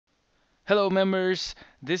Hello members,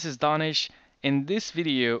 this is Danish. In this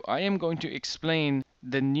video, I am going to explain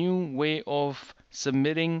the new way of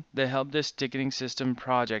submitting the help desk ticketing system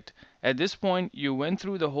project. At this point, you went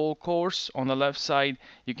through the whole course. On the left side,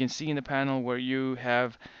 you can see in the panel where you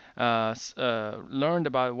have learned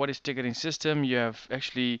about what is ticketing system. You have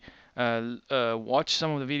actually watched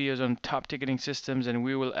some of the videos on top ticketing systems, and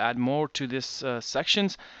we will add more to this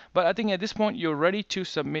sections. But I think at this point, you're ready to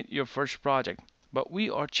submit your first project. But we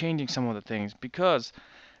are changing some of the things because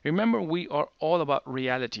remember, we are all about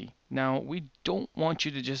reality. Now, we don't want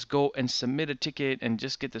you to just go and submit a ticket and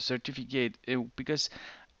just get the certificate because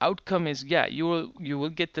outcome is, yeah, you will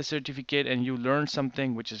get the certificate and you learn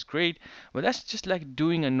something, which is great, but that's just like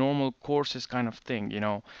doing a normal courses kind of thing.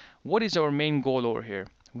 What is our main goal over here?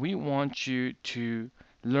 We want you to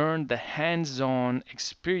learn the hands-on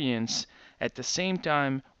experience. At the same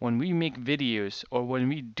time, when we make videos or when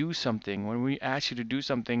we do something, when we ask you to do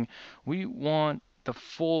something, we want the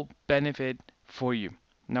full benefit for you.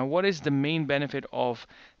 Now, what is the main benefit of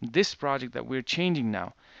this project that we're changing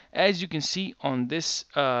now? As you can see on this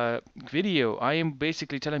video, I am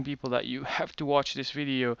basically telling people that you have to watch this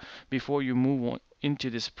video before you move on into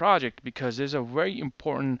this project, because there's a very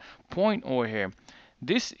important point over here.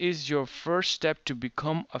 This is your first step to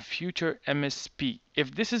become a future MSP.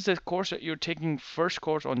 If this is the course that you're taking, first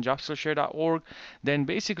course on jobskillshare.org, then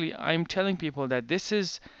basically I'm telling people that this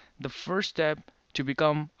is the first step to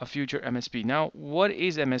become a future MSP. Now, what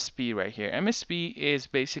is MSP right here? MSP is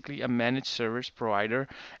basically a managed service provider,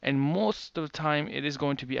 and most of the time it is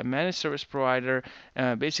going to be a managed service provider.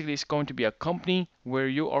 Basically, it's going to be a company where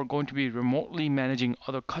you are going to be remotely managing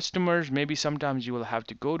other customers. Maybe sometimes you will have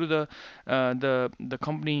to go to the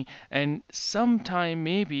company, and sometime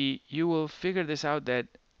maybe you will figure this out that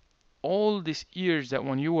all these years that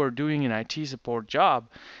when you were doing an IT support job,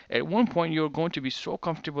 at one point you're going to be so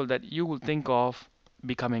comfortable that you will think of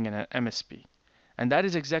becoming an MSP. And that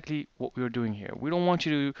is exactly what we're doing here. We don't want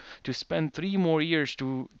you to spend 3 more years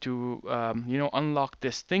to unlock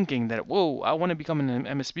this thinking that, whoa, I want to become an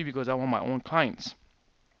MSP because I want my own clients.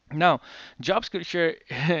 Now, job skill share,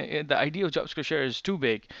 the idea of job skill share is too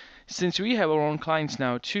big. Since we have our own clients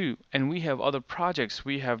now too, and we have other projects,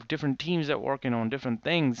 we have different teams that are working on different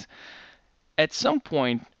things. At some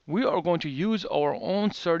point, we are going to use our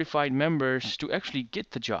own certified members to actually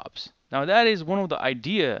get the jobs. Now, that is one of the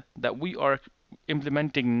idea that we are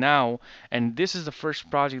implementing now, and this is the first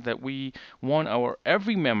project that we want our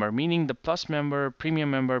every member, meaning the plus member, premium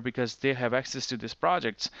member, because they have access to these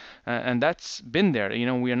projects, and that's been there.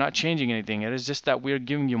 We are not changing anything. It is just that we are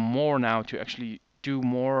giving you more now to actually do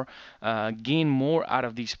more, gain more out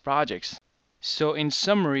of these projects. So in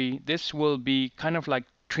summary, this will be kind of like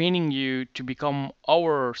training you to become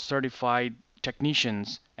our certified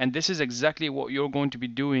technicians. And this is exactly what you're going to be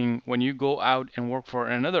doing when you go out and work for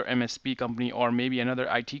another MSP company, or maybe another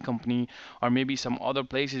IT company, or maybe some other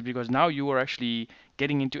places, because now you are actually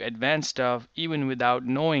getting into advanced stuff even without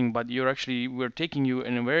knowing, but we're taking you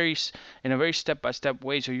in a very step-by-step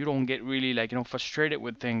way, so you don't get really like frustrated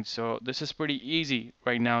with things. So this is pretty easy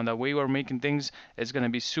right now. The way we're making things is going to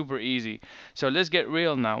be super easy. So let's get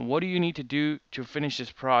real now. What do you need to do to finish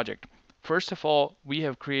this project? First of all, we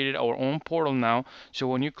have created our own portal now. So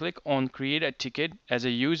when you click on create a ticket as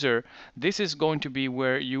a user, this is going to be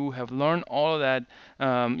where you have learned all of that,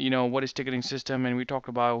 what is ticketing system, and we talked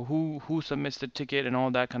about who submits the ticket and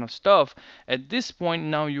all that kind of stuff. At this point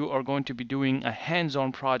now, you are going to be doing a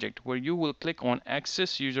hands-on project where you will click on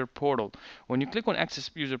access user portal. When you click on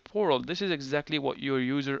access user portal, this is exactly what your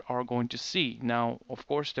user are going to see. Now, of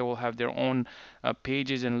course, they will have their own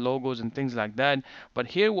pages and logos and things like that. But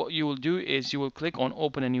here what you will do is you will click on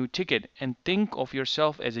open a new ticket and think of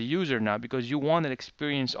yourself as a user now, because you want that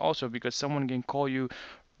experience also, because someone can call you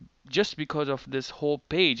just because of this whole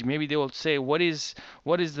page. Maybe they will say, what is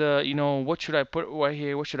the, what should I put right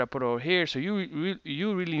here, what should I put over here? So you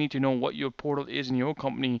really need to know what your portal is in your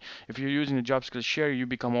company. If you're using the job skills share, you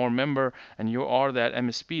become our member and you are that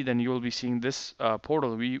MSP, then you will be seeing this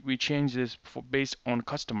portal. We change this based on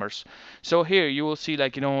customers. So here you will see,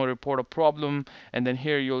 like, report a problem, and then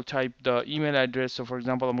here you'll type the email address. So for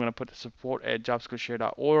example, I'm going to put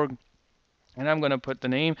support@jobskillshare.org, and I'm going to put the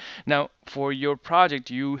name. Now, for your project,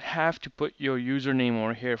 you have to put your username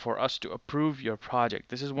over here for us to approve your project.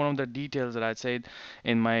 This is one of the details that I said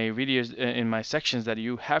in my videos, in my sections, that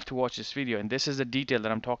you have to watch this video. And this is the detail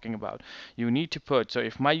that I'm talking about. You need to put, so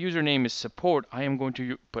if my username is support, I am going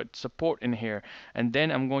to put support in here. And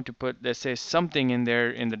then I'm going to put, let's say, something in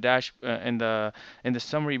there in the dash, in the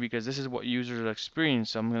summary, because this is what users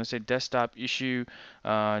experience. So I'm going to say desktop issue.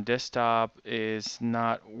 Desktop is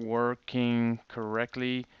not working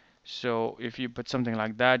correctly. So if you put something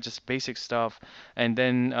like that, just basic stuff, and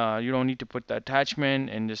then you don't need to put the attachment,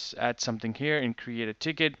 and just add something here and create a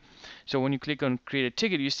ticket. So when you click on create a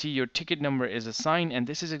ticket, you see your ticket number is assigned, and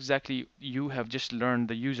this is exactly you have just learned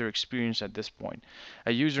the user experience at this point.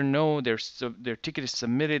 A user know their ticket is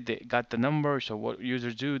submitted, they got the number. So what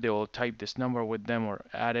users do, they will type this number with them or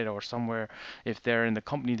add it or somewhere. If they're in the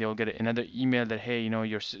company, they'll get another email that, hey,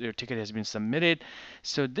 your ticket has been submitted.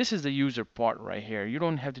 So this is the user part right here. You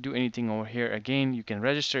don't have to do anything over here. Again, you can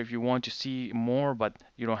register if you want to see more, but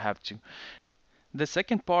you don't have to. The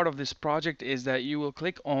second part of this project is that you will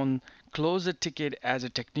click on close a ticket as a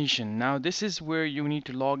technician. Now this is where you need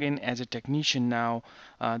to log in as a technician now.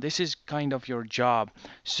 This is kind of your job.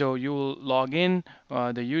 So you will log in,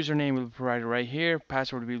 the username will be provided right here,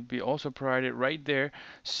 password will be also provided right there.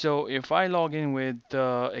 So if I log in with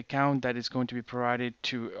the account that is going to be provided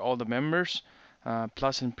to all the members,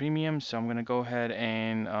 plus and premium, so I'm going to go ahead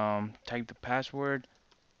and type the password.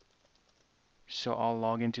 So I'll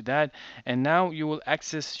log into that, and now you will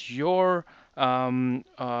access your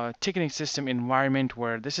ticketing system environment,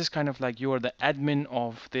 where this is kind of like you are the admin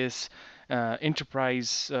of this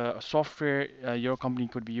enterprise software. Your company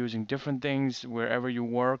could be using different things wherever you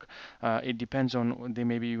work. It depends on, they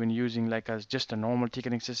may be even using like as just a normal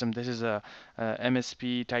ticketing system. This is a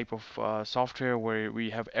MSP type of software where we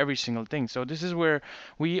have every single thing. So this is where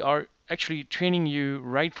we are actually training you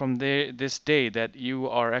right from there this day, that you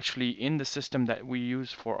are actually in the system that we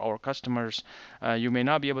use for our customers. You may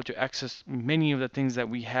not be able to access many of the things that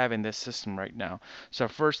we have in this system right now. So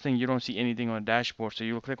first thing, you don't see anything on the dashboard, so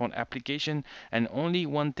you will click on application, and only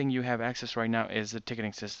one thing you have access right now is the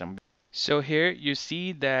ticketing system. So here you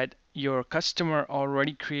see that your customer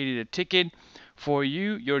already created a ticket for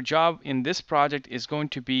you. Your job in this project is going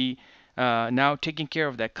to be now taking care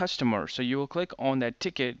of that customer. So you will click on that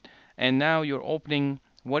ticket, and now you're opening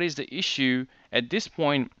what is the issue. At this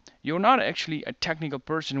point, you're not actually a technical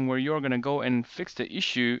person where you're going to go and fix the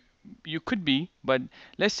issue. You could be, but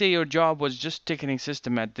let's say your job was just ticketing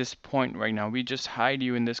system at this point right now. We just hired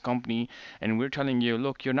you in this company, and we're telling you,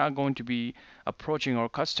 look, you're not going to be approaching our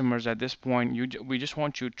customers at this point. We just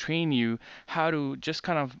want to train you how to just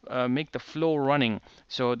kind of make the flow running.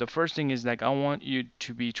 So the first thing is like, I want you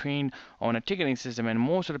to be trained on a ticketing system, and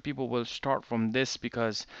most of the people will start from this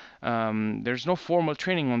because there's no formal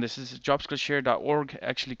training on this. This is jobskillshare.org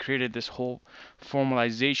actually created this whole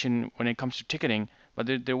formalization when it comes to ticketing, but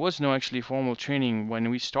there was no actually formal training when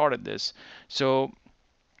we started this. So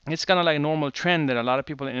it's kind of like a normal trend that a lot of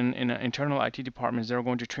people in internal IT departments, they're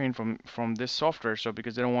going to train from this software. So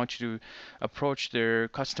because they don't want you to approach their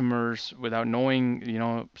customers without knowing,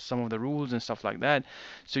 some of the rules and stuff like that.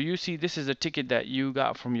 So you see, this is a ticket that you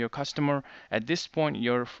got from your customer. At this point,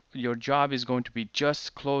 your job is going to be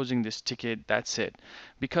just closing this ticket. That's it.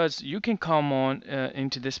 Because you can come on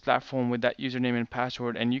into this platform with that username and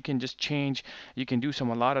password, and you can just change. You can do a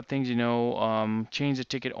lot of things. Change the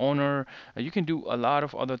ticket owner. You can do a lot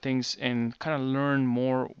of other things and kind of learn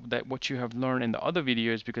more that what you have learned in the other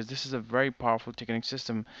videos, because this is a very powerful ticketing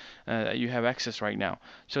system that you have access right now.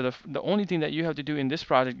 So the only thing that you have to do in this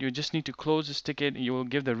project, you just need to close this ticket. You will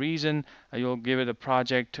give the reason, you'll give it a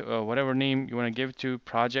project, whatever name you want to give it to,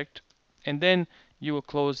 project, and then you will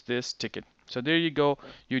close this ticket. So there you go.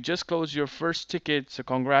 You just closed your first ticket. So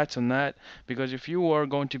congrats on that. Because if you are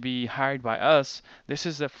going to be hired by us, this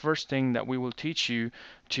is the first thing that we will teach you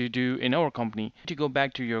to do in our company. To go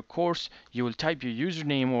back to your course, you will type your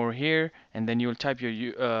username over here, and then you will type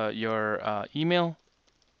your email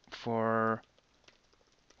for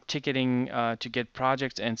ticketing to get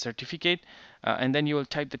projects and certificate, and then you will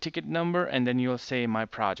type the ticket number, and then you'll say my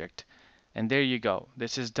project. And there you go.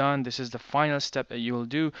 This is done. This is the final step that you will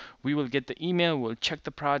do. We will get the email. We'll check the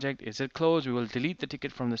project. Is it closed? We will delete the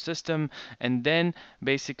ticket from the system. And then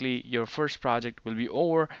basically your first project will be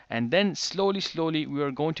over. And then slowly, we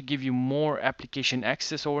are going to give you more application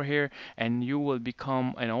access over here. And you will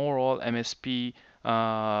become an overall MSP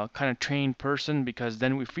kind of trained person, because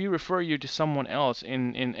then if we refer you to someone else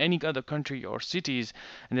in any other country or cities,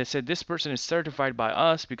 and they said this person is certified by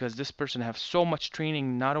us because this person have so much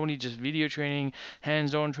training, not only just video training,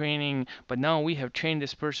 hands-on training, but now we have trained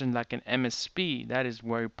this person like an MSP. That is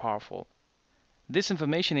very powerful. This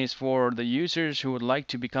information is for the users who would like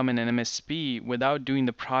to become an MSP without doing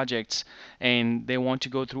the projects and they want to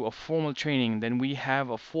go through a formal training. Then we have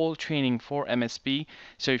a full training for MSP.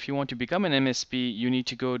 So if you want to become an MSP, you need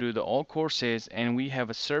to go to the all courses, and we have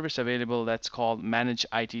a service available that's called Manage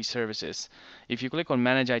IT Services. If you click on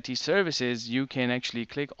Manage IT Services, you can actually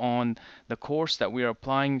click on the course that we are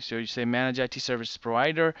applying. So you say Manage IT Service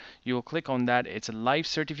Provider, you will click on that. It's a live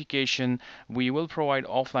certification. We will provide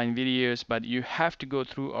offline videos, but you have to go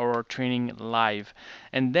through our training live.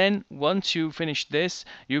 And then once you finish this,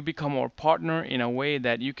 you become our partner in a way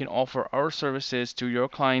that you can offer our services to your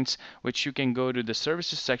clients, which you can go to the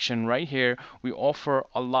services section right here. We offer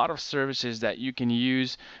a lot of services that you can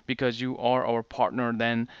use because you are our partner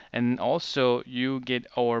then, and also you get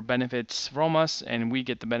our benefits from us and we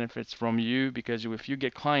get the benefits from you, because if you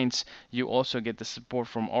get clients, you also get the support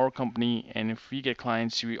from our company, and if we get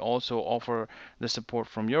clients, we also offer the support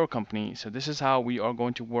from your company. So this is how we are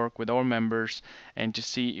going to work with our members and to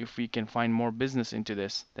see if we can find more business into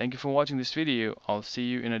this. Thank you for watching this video. I'll see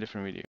you in a different video.